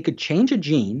 like they could change a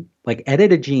gene, like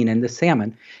edit a gene in the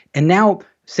salmon, and now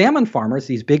salmon farmers,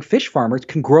 these big fish farmers,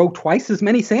 can grow twice as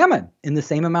many salmon in the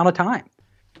same amount of time.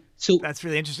 So that's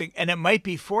really interesting. And it might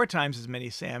be 4 times as many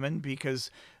salmon,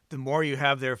 because the more you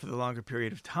have there for the longer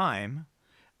period of time,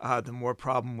 the more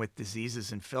problem with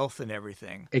diseases and filth and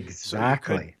everything.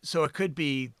 Exactly. So it could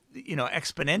be,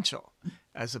 exponential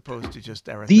as opposed to just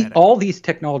arithmetic. All these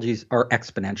technologies are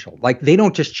exponential. Like, they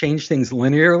don't just change things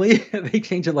linearly. They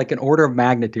change it like an order of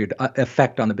magnitude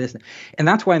effect on the business. And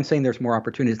that's why I'm saying there's more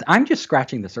opportunities. I'm just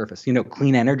scratching the surface.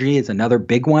 Clean energy is another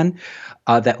big one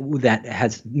that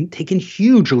has taken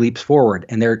huge leaps forward.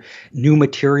 And their new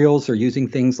materials are using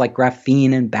things like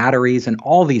graphene and batteries and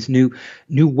all these new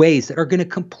ways that are going to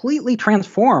completely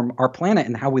transform our planet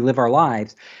and how we live our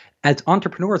lives. As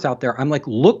entrepreneurs out there, I'm like,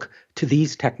 look to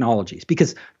these technologies,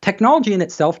 because technology in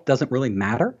itself doesn't really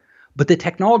matter, but the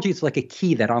technology is like a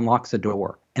key that unlocks a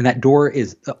door, and that door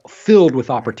is filled with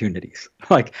opportunities,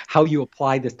 like how you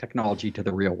apply this technology to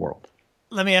the real world.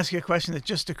 Let me ask you a question that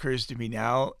just occurs to me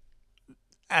now.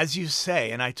 As you say,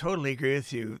 and I totally agree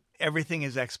with you, everything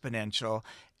is exponential.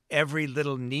 Every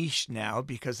little niche now,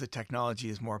 because the technology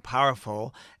is more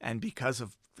powerful and because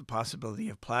of the possibility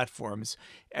of platforms,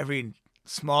 every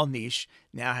small niche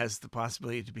now has the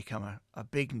possibility to become a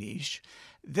big niche.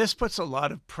 This puts a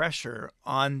lot of pressure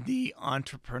on the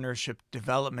entrepreneurship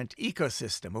development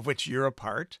ecosystem, of which you're a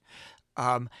part.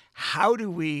 How do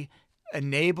we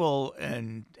enable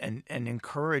and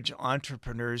encourage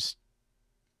entrepreneurs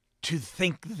to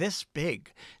think this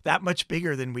big, that much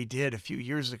bigger than we did a few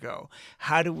years ago?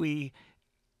 How do we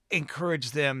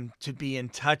encourage them to be in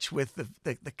touch with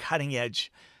the cutting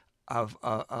edge of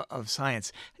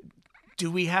science? Do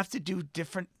we have to do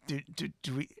different?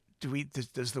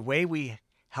 Does the way we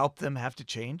help them have to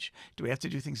change? Do we have to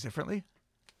do things differently?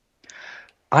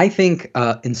 I think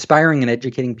inspiring and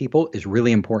educating people is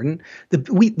really important.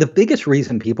 The biggest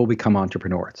reason people become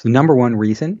entrepreneurs, the number one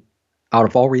reason out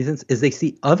of all reasons, is they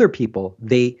see other people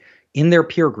in their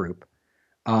peer group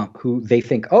who they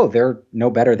think, oh, they're no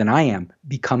better than I am,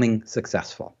 becoming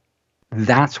successful.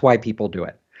 That's why people do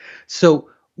it. So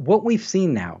what we've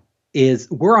seen now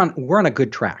is we're on a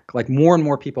good track. Like, more and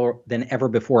more people than ever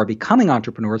before are becoming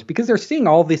entrepreneurs because they're seeing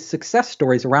all these success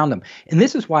stories around them. And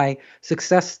this is why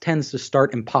success tends to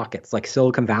start in pockets like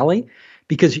Silicon Valley,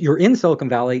 because you're in Silicon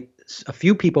Valley, A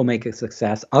few people make a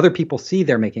success. Other people see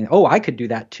they're making, oh, I could do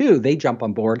that too. They jump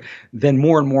on board. Then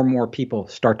more and more and more people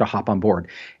start to hop on board.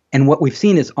 And what we've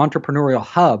seen is entrepreneurial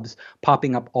hubs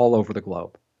popping up all over the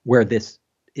globe where this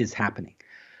is happening.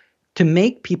 To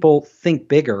make people think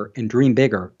bigger and dream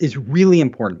bigger is really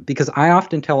important, because I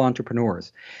often tell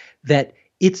entrepreneurs that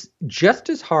it's just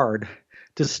as hard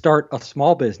to start a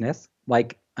small business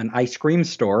like an ice cream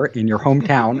store in your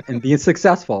hometown and be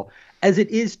successful as it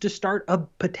is to start a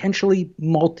potentially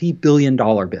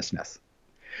multi-billion-dollar business.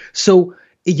 So,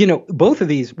 both of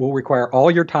these will require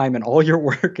all your time and all your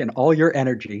work and all your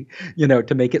energy,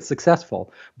 to make it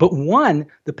successful. But one,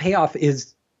 the payoff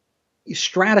is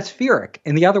stratospheric,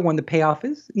 and the other one, the payoff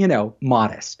is,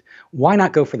 modest. Why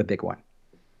not go for the big one?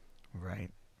 Right.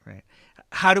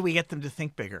 How do we get them to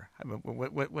think bigger? I mean,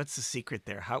 what's the secret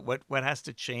there? What has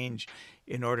to change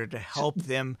in order to help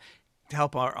them, to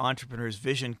help our entrepreneurs'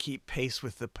 vision keep pace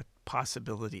with the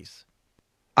possibilities?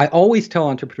 I always tell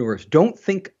entrepreneurs, don't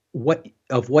think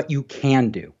of what you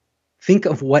can do. Think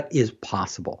of what is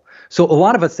possible. So a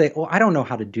lot of us say, "Oh, I don't know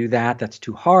how to do that. That's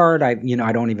too hard. I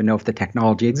don't even know if the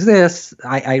technology exists.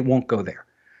 I won't go there."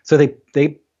 So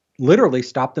they literally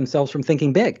stop themselves from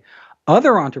thinking big.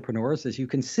 Other entrepreneurs, as you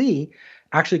can see,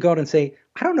 actually go out and say,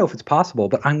 "I don't know if it's possible,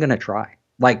 but I'm going to try."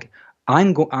 Like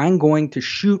I'm going to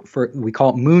shoot for, we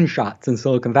call it moonshots in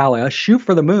Silicon Valley. I shoot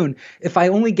for the moon. If I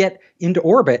only get into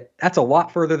orbit, that's a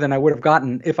lot further than I would have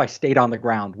gotten if I stayed on the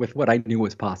ground with what I knew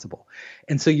was possible.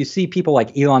 And so you see people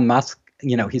like Elon Musk,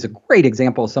 he's a great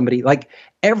example of somebody, like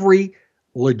every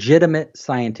legitimate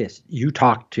scientist you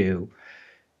talk to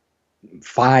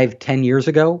 5-10 years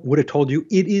ago would have told you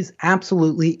it is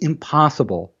absolutely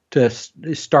impossible to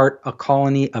start a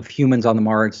colony of humans on the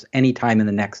Mars anytime in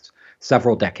the next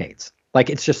several decades. Like,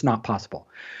 it's just not possible.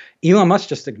 Elon Musk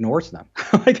just ignores them.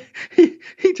 Like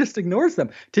he just ignores them.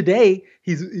 Today,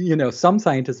 he's, some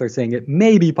scientists are saying it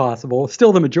may be possible.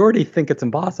 Still, the majority think it's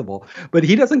impossible, but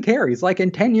he doesn't care. He's like, in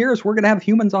 10 years, we're going to have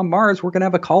humans on Mars. We're going to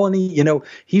have a colony.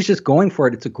 He's just going for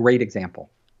it. It's a great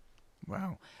example.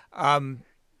 Wow.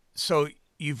 So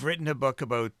you've written a book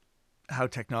about how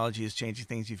technology is changing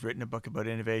things. You've written a book about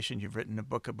innovation. You've written a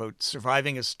book about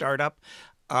surviving a startup.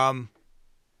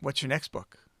 What's your next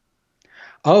book?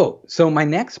 Oh, so my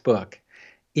next book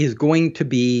is going to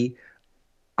be,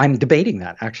 I'm debating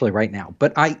that actually right now,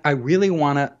 but I really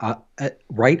want to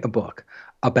write a book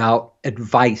about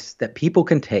advice that people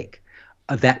can take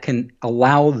that can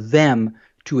allow them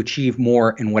to achieve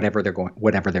more in whatever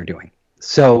they're doing.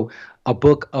 So a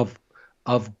book of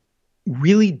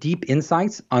really deep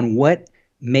insights on what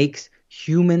makes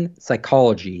human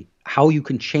psychology, how you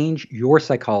can change your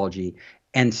psychology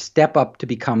and step up to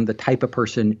become the type of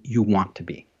person you want to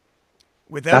be.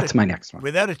 That's my next one.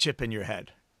 Without a chip in your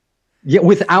head. Yeah,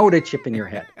 without a chip in your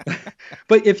head.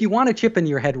 But if you want a chip in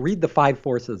your head, read The 5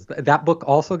 Forces. That book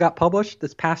also got published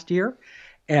this past year.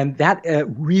 And that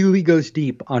really goes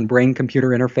deep on brain-computer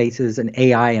interfaces and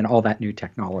AI and all that new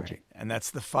technology. Right. And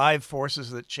that's The 5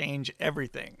 Forces That Change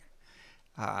Everything,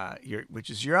 which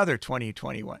is your other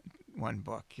 2021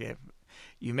 book.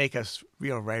 You make us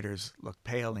real writers look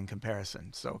pale in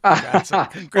comparison. So congrats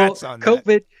on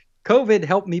that. COVID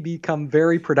helped me become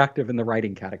very productive in the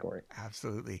writing category.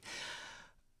 Absolutely.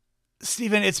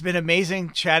 Stephen, it's been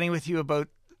amazing chatting with you about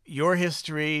your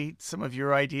history, some of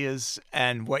your ideas,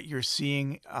 and what you're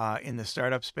seeing in the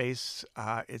startup space.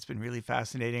 It's been really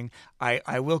fascinating.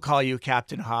 I will call you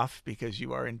Captain Hoff because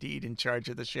you are indeed in charge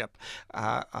of the ship.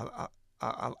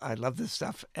 I love this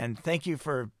stuff. And thank you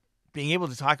for being able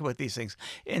to talk about these things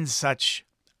in such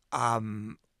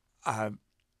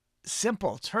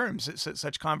simple terms,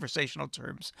 such conversational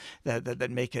terms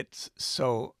that make it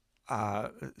so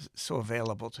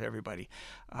available to everybody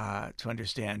to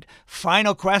understand.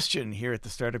 Final question here at the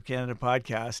Startup Canada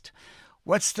podcast.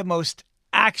 What's the most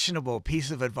actionable piece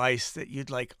of advice that you'd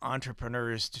like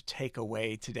entrepreneurs to take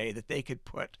away today that they could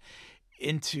put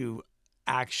into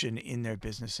action in their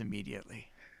business immediately?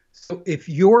 So if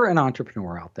you're an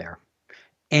entrepreneur out there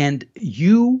and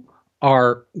you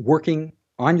are working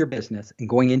on your business and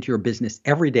going into your business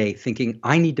every day thinking,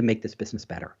 I need to make this business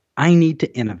better. I need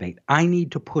to innovate. I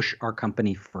need to push our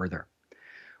company further.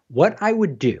 What I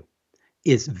would do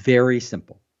is very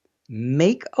simple.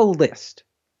 Make a list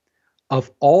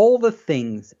of all the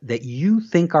things that you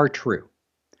think are true.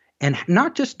 And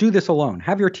not just do this alone.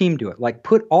 Have your team do it. Like,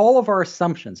 put all of our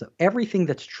assumptions of everything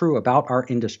that's true about our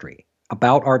industry,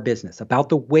 about our business, about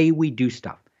the way we do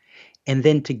stuff. And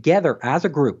then together as a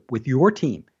group with your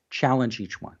team, challenge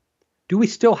each one. Do we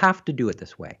still have to do it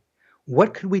this way?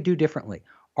 What could we do differently?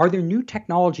 Are there new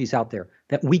technologies out there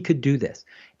that we could do this?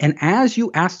 And as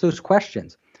you ask those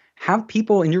questions, have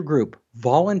people in your group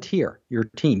volunteer, your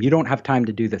team. You don't have time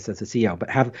to do this as a CEO, but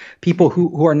have people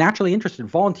who are naturally interested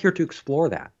volunteer to explore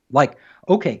that. Like,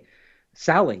 okay,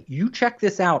 Sally, you check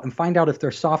this out and find out if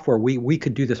there's software we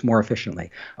could do this more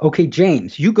efficiently. Okay,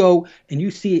 James, you go and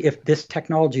you see if this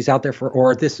technology is out there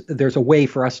there's a way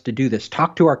for us to do this.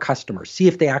 Talk to our customers, see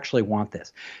if they actually want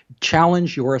this.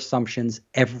 Challenge your assumptions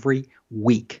every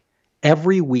week.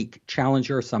 Every week, challenge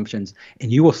your assumptions,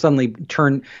 and you will suddenly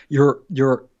turn your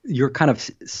kind of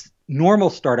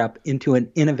normal startup into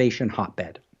an innovation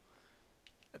hotbed.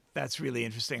 That's really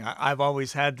interesting. I've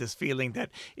always had this feeling that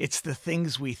it's the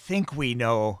things we think we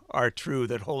know are true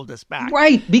that hold us back.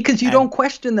 Right, because you don't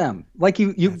question them. Like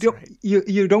you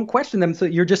don't question them, so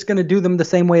you're just going to do them the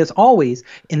same way as always,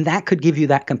 and that could give you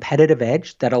that competitive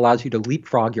edge that allows you to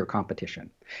leapfrog your competition.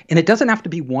 And it doesn't have to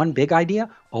be one big idea.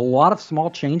 A lot of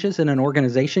small changes in an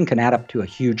organization can add up to a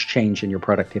huge change in your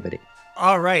productivity.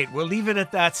 All right, we'll leave it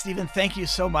at that. Stephen, thank you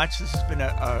so much. This has been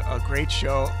a great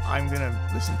show. I'm going to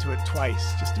listen to it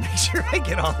twice just to make sure I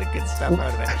get all the good stuff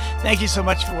out of it. Thank you so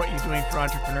much for what you're doing for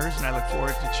entrepreneurs, and I look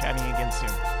forward to chatting again soon.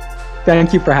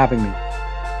 Thank you for having me.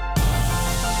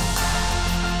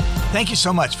 Thank you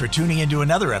so much for tuning into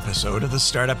another episode of the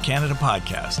Startup Canada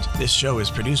podcast. This show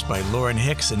is produced by Lauren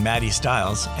Hicks and Maddie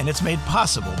Stiles, and it's made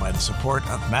possible by the support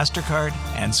of MasterCard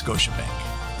and Scotiabank.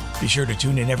 Be sure to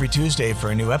tune in every Tuesday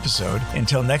for a new episode.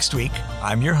 Until next week,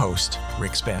 I'm your host,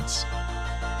 Rick Spence.